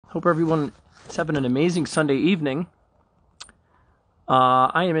Hope everyone is having an amazing Sunday evening.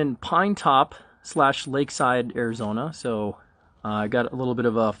 I am in Pine Top / Lakeside, Arizona, so I got a little bit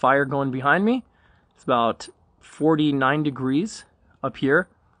of a fire going behind me. It's about 49 degrees up here,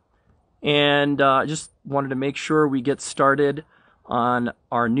 and I just wanted to make sure we get started on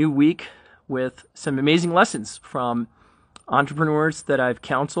our new week with some amazing lessons from entrepreneurs that I've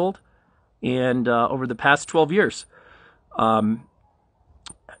counseled and over the past 12 years.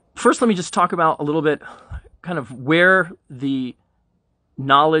 First, let me just talk about a little bit kind of where the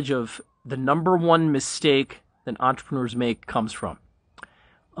knowledge of the number one mistake that entrepreneurs make comes from.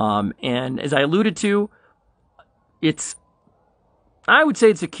 And as I alluded to, I would say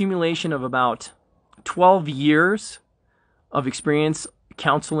it's accumulation of about 12 years of experience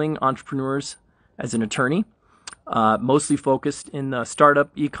counseling entrepreneurs as an attorney, mostly focused in the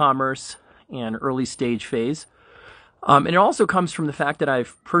startup, ecommerce, and early stage phase. And it also comes from the fact that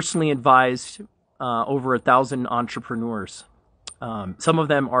I've personally advised over 1,000 entrepreneurs. Some of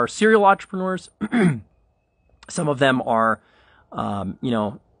them are serial entrepreneurs. Some of them are,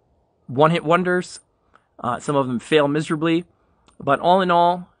 one-hit wonders. Some of them fail miserably. But all in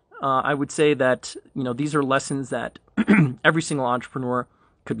all, I would say that, these are lessons that every single entrepreneur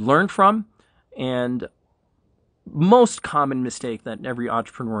could learn from, and most common mistake that every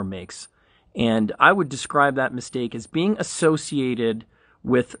entrepreneur makes. And I would describe that mistake as being associated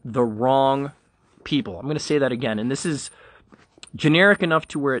with the wrong people. I'm going to say that again. And this is generic enough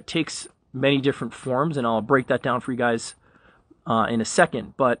to where it takes many different forms, and I'll break that down for you guys in a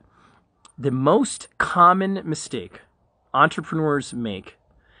second. But the most common mistake entrepreneurs make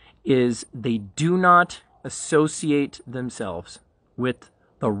is they do not associate themselves with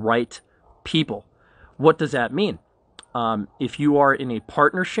the right people. What does that mean? If you are in a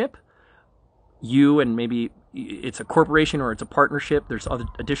partnership, you and maybe it's a corporation or it's a partnership, there's other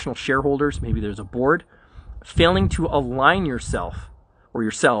additional shareholders, maybe there's a board, failing to align yourself or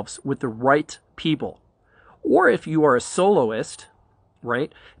yourselves with the right people. Or if you are a soloist,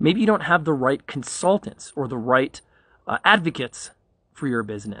 right, maybe you don't have the right consultants or the right advocates for your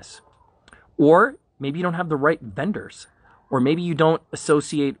business. Or maybe you don't have the right vendors, or maybe you don't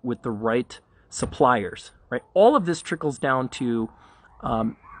associate with the right suppliers, right? All of this trickles down to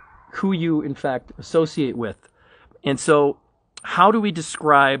who you, in fact, associate with. And so how do we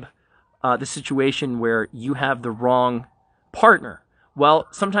describe the situation where you have the wrong partner? Well,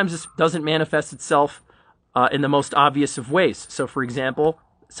 sometimes this doesn't manifest itself in the most obvious of ways. So, for example,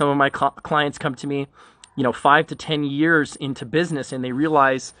 some of my clients come to me, 5 to 10 years into business, and they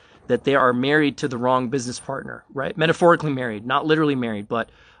realize that they are married to the wrong business partner, right? Metaphorically married, not literally married, but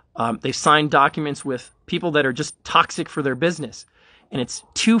they've signed documents with people that are just toxic for their business. And it's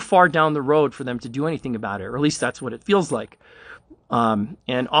too far down the road for them to do anything about it, or at least that's what it feels like.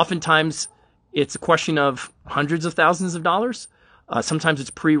 And oftentimes it's a question of hundreds of thousands of dollars. Sometimes it's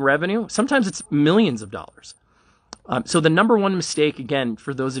pre-revenue. Sometimes it's millions of dollars. So the number one mistake, again,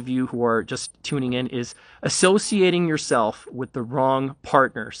 for those of you who are just tuning in, is associating yourself with the wrong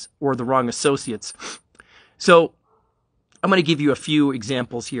partners or the wrong associates. So I'm going to give you a few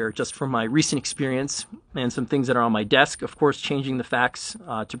examples here just from my recent experience and some things that are on my desk. Of course, changing the facts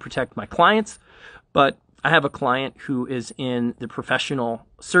to protect my clients. But I have a client who is in the professional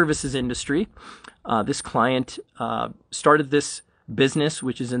services industry. This client started this business,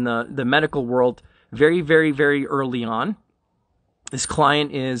 which is in the medical world, very, very, very early on. This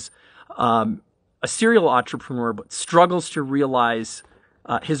client is a serial entrepreneur, but struggles to realize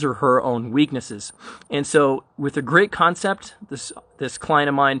his or her own weaknesses. And so with a great concept, this client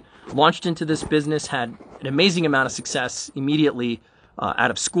of mine launched into this business, had an amazing amount of success immediately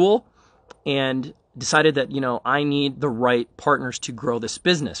out of school, and decided that, I need the right partners to grow this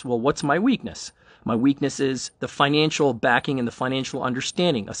business. Well, what's my weakness? My weakness is the financial backing and the financial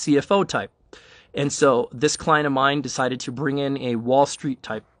understanding, a CFO type. And so this client of mine decided to bring in a Wall Street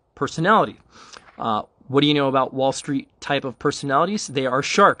type personality. What do you know about Wall Street type of personalities? They are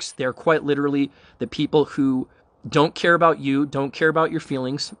sharks. They're quite literally the people who don't care about you, don't care about your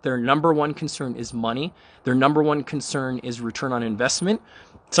feelings. Their number one concern is money. Their number one concern is return on investment.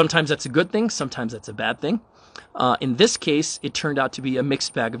 Sometimes that's a good thing. Sometimes that's a bad thing. In this case, it turned out to be a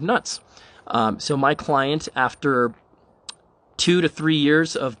mixed bag of nuts. So my client, after 2 to 3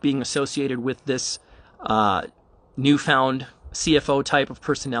 years of being associated with this newfound CFO type of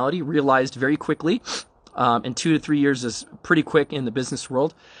personality, realized very quickly, and 2 to 3 years is pretty quick in the business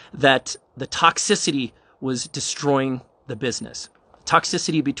world, that the toxicity was destroying the business.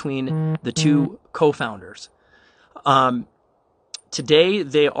 Toxicity between the two co-founders. Today,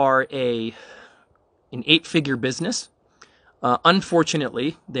 they are an 8-figure business.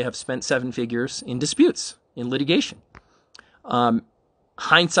 Unfortunately, they have spent seven figures in disputes, in litigation.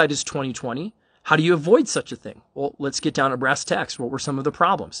 Hindsight is 2020. How do you avoid such a thing? Well, let's get down to brass tacks. What were some of the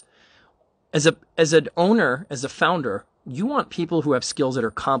problems? As an owner, as a founder, you want people who have skills that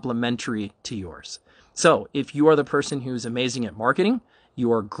are complementary to yours. So if you are the person who's amazing at marketing,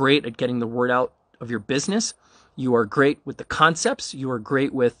 you are great at getting the word out of your business, you are great with the concepts, you are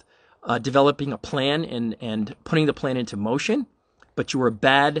great with developing a plan and putting the plan into motion, but you are a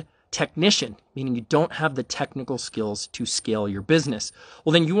bad technician, meaning you don't have the technical skills to scale your business.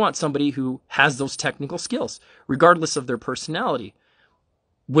 Well, then you want somebody who has those technical skills, regardless of their personality.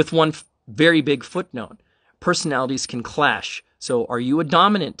 With one very big footnote, personalities can clash. So are you a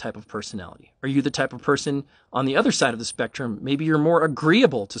dominant type of personality? Are you the type of person on the other side of the spectrum? Maybe you're more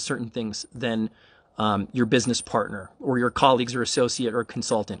agreeable to certain things than your business partner or your colleagues or associate or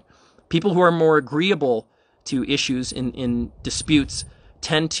consultant. People who are more agreeable to issues in disputes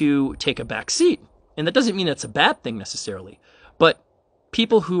tend to take a back seat. And that doesn't mean that's a bad thing necessarily. But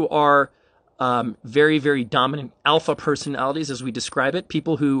people who are very, very dominant alpha personalities, as we describe it,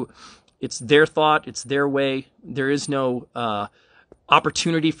 people who it's their thought, it's their way, there is no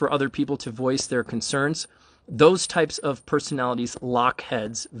opportunity for other people to voice their concerns. Those types of personalities lock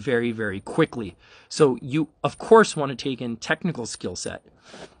heads very, very quickly. So you, of course, want to take in technical skill set,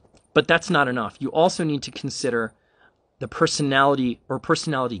 but that's not enough. You also need to consider the personality or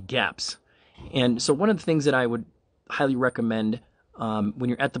personality gaps. And so one of the things that I would highly recommend when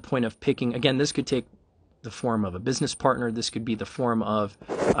you're at the point of picking, again, this could take the form of a business partner, this could be the form of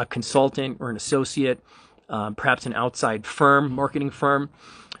a consultant or an associate, perhaps an outside firm, marketing firm,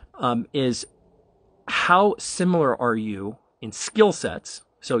 is how similar are you in skill sets?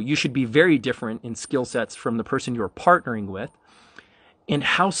 So you should be very different in skill sets from the person you're partnering with. And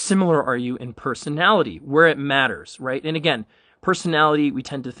how similar are you in personality, where it matters, right? And again, personality, we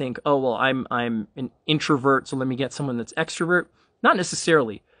tend to think, oh, well, I'm an introvert, so let me get someone that's extrovert. Not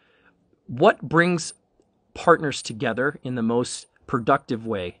necessarily. What brings partners together in the most productive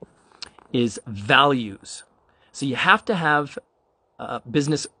way is values. So you have to have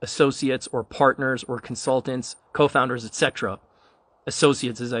business associates or partners or consultants, co-founders, etc.,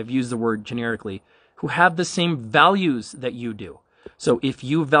 associates, as I've used the word generically, who have the same values that you do. So if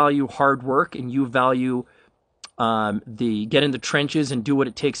you value hard work and you value the get in the trenches and do what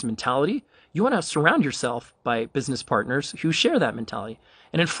it takes mentality, you want to surround yourself by business partners who share that mentality.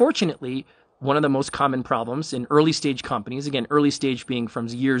 And unfortunately, one of the most common problems in early stage companies, again, early stage being from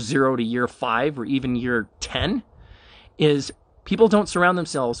year 0 to year 5 or even year 10, is people don't surround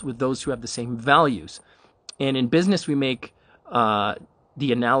themselves with those who have the same values. And in business, we make the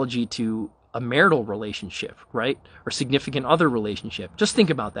analogy to a marital relationship, right? Or significant other relationship. Just think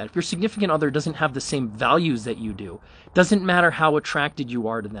about that. If your significant other doesn't have the same values that you do, it doesn't matter how attracted you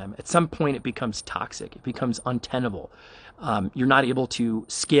are to them. At some point, it becomes toxic. It becomes untenable. You're not able to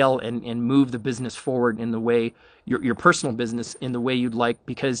scale and move the business forward in the way, your personal business in the way you'd like,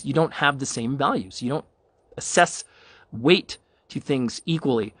 because you don't have the same values. You don't assess weight to things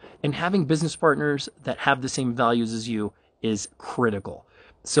equally. And having business partners that have the same values as you is critical.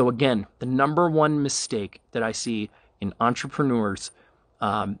 So again, the number one mistake that I see in entrepreneurs,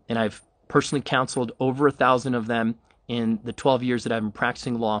 and I've personally counseled over 1,000 of them in the 12 years that I've been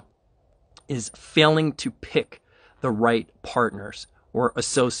practicing law, is failing to pick the right partners or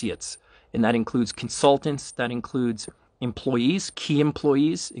associates. And that includes consultants, that includes employees, key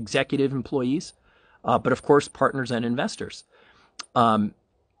employees, executive employees, but of course, partners and investors.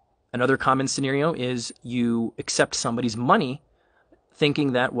 Another common scenario is you accept somebody's money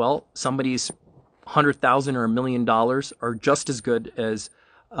thinking that, well, somebody's $100,000 or $1 million are just as good as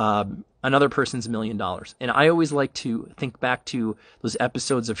another person's $1 million. And I always like to think back to those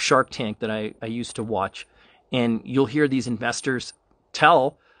episodes of Shark Tank that I used to watch. And you'll hear these investors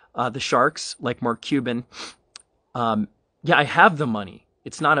tell the sharks, like Mark Cuban, yeah, I have the money.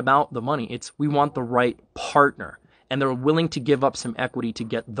 It's not about the money. It's we want the right partner. And they're willing to give up some equity to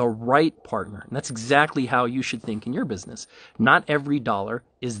get the right partner. And that's exactly how you should think in your business. Not every dollar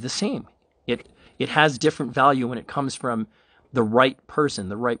is the same. It has different value when it comes from the right person,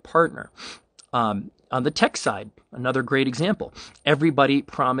 the right partner. On the tech side, another great example. Everybody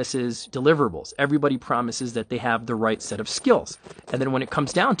promises deliverables. Everybody promises that they have the right set of skills. And then when it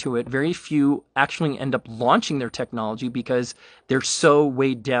comes down to it, very few actually end up launching their technology because they're so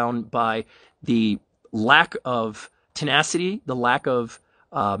weighed down by the lack of tenacity, the lack of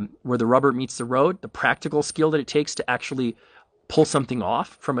where the rubber meets the road, the practical skill that it takes to actually pull something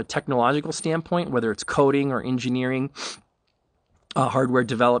off from a technological standpoint, whether it's coding or engineering, hardware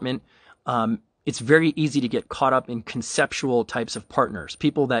development. it's very easy to get caught up in conceptual types of partners,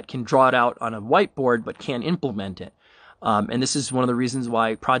 people that can draw it out on a whiteboard but can't implement it. And this is one of the reasons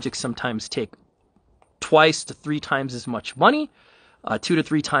why projects sometimes take twice to three times as much money, 2 to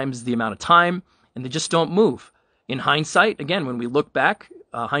 3 times the amount of time, and they just don't move. In hindsight, again, when we look back,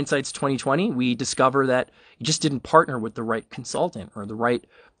 hindsight's 2020, we discover that you just didn't partner with the right consultant or the right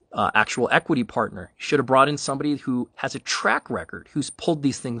actual equity partner. You should have brought in somebody who has a track record, who's pulled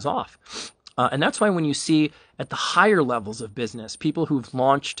these things off. And that's why when you see at the higher levels of business, people who've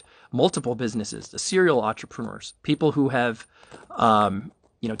launched multiple businesses, the serial entrepreneurs, people who have,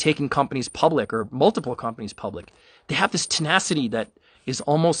 taken companies public or multiple companies public, they have this tenacity that is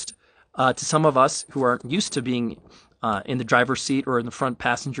almost, to some of us who aren't used to being in the driver's seat or in the front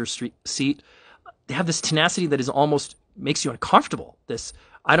passenger seat, they have this tenacity that is almost makes you uncomfortable. This,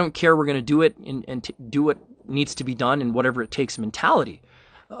 I don't care, we're going to do it and do what needs to be done and whatever it takes mentality.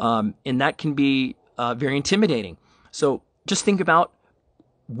 And that can be very intimidating. So just think about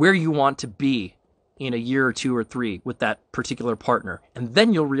where you want to be in a year or 2 or 3 with that particular partner. And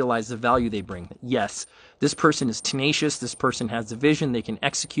then you'll realize the value they bring. Yes, this person is tenacious. This person has a vision. They can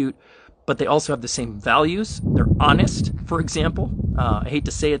execute, but they also have the same values. They're honest, for example. I hate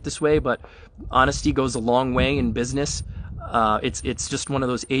to say it this way, but honesty goes a long way in business. It's just one of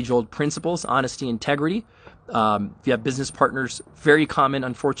those age-old principles, honesty, integrity. If you have business partners, very common,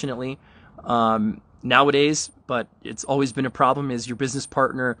 unfortunately, nowadays, but it's always been a problem, is your business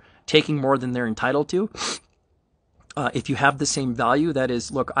partner taking more than they're entitled to. If you have the same value, that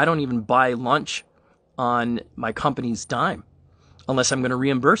is, look, I don't even buy lunch on my company's dime unless I'm going to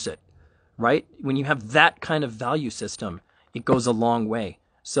reimburse it, right? When you have that kind of value system, it goes a long way.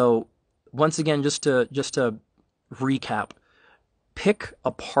 So once again, just to recap, pick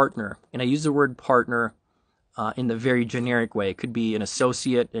a partner, and I use the word partner in the very generic way. It could be an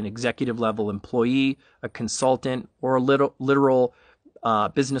associate, an executive level employee, a consultant, or a literal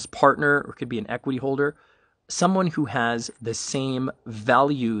business partner, or it could be an equity holder. Someone who has the same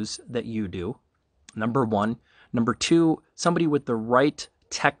values that you do, number one. Number two, somebody with the right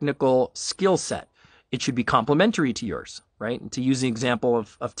technical skill set. It should be complementary to yours, right? And to use the example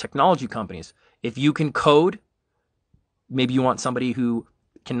of technology companies, if you can code, maybe you want somebody who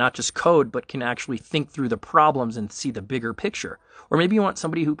can not just code, but can actually think through the problems and see the bigger picture. Or maybe you want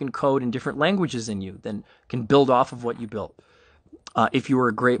somebody who can code in different languages than you, then can build off of what you built. If you are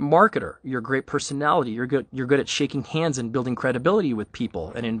a great marketer, you're a great personality, you're good at shaking hands and building credibility with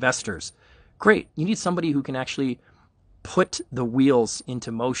people and investors. Great. You need somebody who can actually put the wheels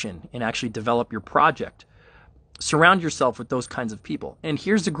into motion and actually develop your project. Surround yourself with those kinds of people. And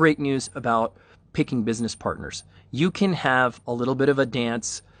here's the great news about picking business partners. You can have a little bit of a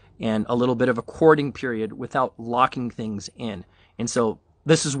dance and a little bit of a courting period without locking things in. And so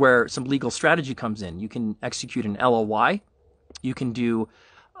this is where some legal strategy comes in. You can execute an LOI. You can do,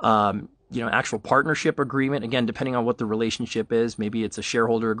 actual partnership agreement. Again, depending on what the relationship is, maybe it's a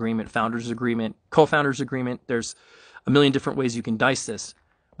shareholder agreement, founders agreement, co-founders agreement. There's a million different ways you can dice this.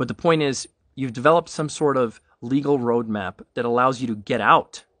 But the point is, you've developed some sort of legal roadmap that allows you to get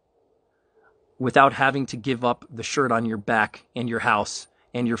out without having to give up the shirt on your back and your house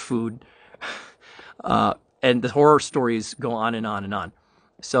and your food. And the horror stories go on and on and on.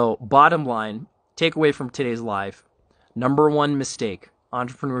 So bottom line, takeaway from today's live, number one mistake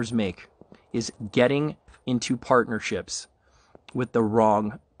entrepreneurs make is getting into partnerships with the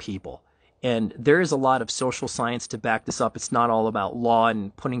wrong people. And there is a lot of social science to back this up. It's not all about law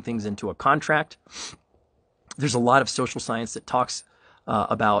and putting things into a contract. There's a lot of social science that talks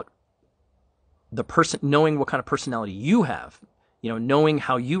about the person, knowing what kind of personality you have, knowing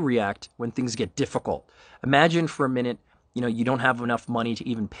how you react when things get difficult. Imagine for a minute, you don't have enough money to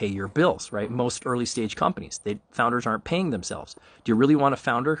even pay your bills, right? Most early stage companies, founders aren't paying themselves. Do you really want a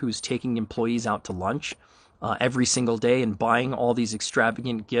founder who's taking employees out to lunch every single day and buying all these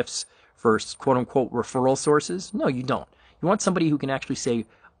extravagant gifts for quote unquote referral sources? No, you don't. You want somebody who can actually say,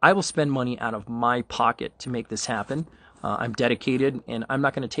 I will spend money out of my pocket to make this happen. I'm dedicated, and I'm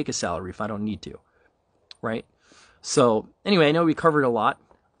not going to take a salary if I don't need to, right? So anyway, I know we covered a lot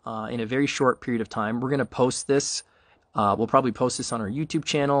in a very short period of time. We're going to post this. We'll probably post this on our YouTube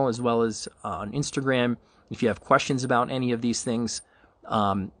channel as well as on Instagram. If you have questions about any of these things,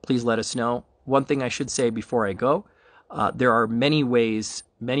 please let us know. One thing I should say before I go, there are many ways,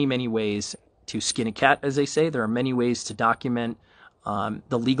 many ways to skin a cat, as they say. There are many ways to document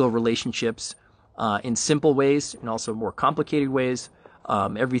the legal relationships in simple ways and also more complicated ways.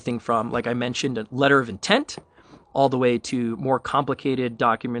 Everything from, like I mentioned, a letter of intent all the way to more complicated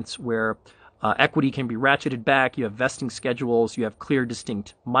documents where equity can be ratcheted back. You have vesting schedules. You have clear,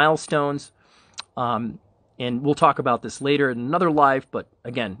 distinct milestones. And we'll talk about this later in another live, but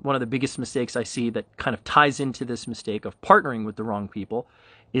again, one of the biggest mistakes I see that kind of ties into this mistake of partnering with the wrong people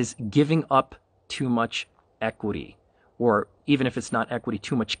is giving up too much equity, or even if it's not equity,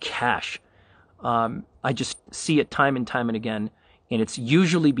 too much cash. I just see it time and time and again, and it's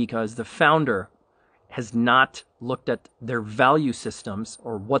usually because the founder has not looked at their value systems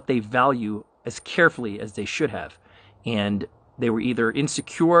or what they value as carefully as they should have. And they were either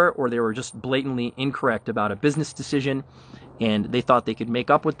insecure or they were just blatantly incorrect about a business decision, and they thought they could make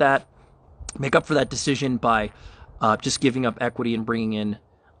up for that decision by just giving up equity and bringing in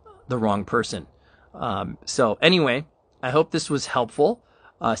the wrong person. So anyway, I hope this was helpful.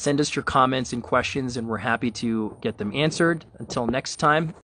 Send us your comments and questions, and we're happy to get them answered. Until next time.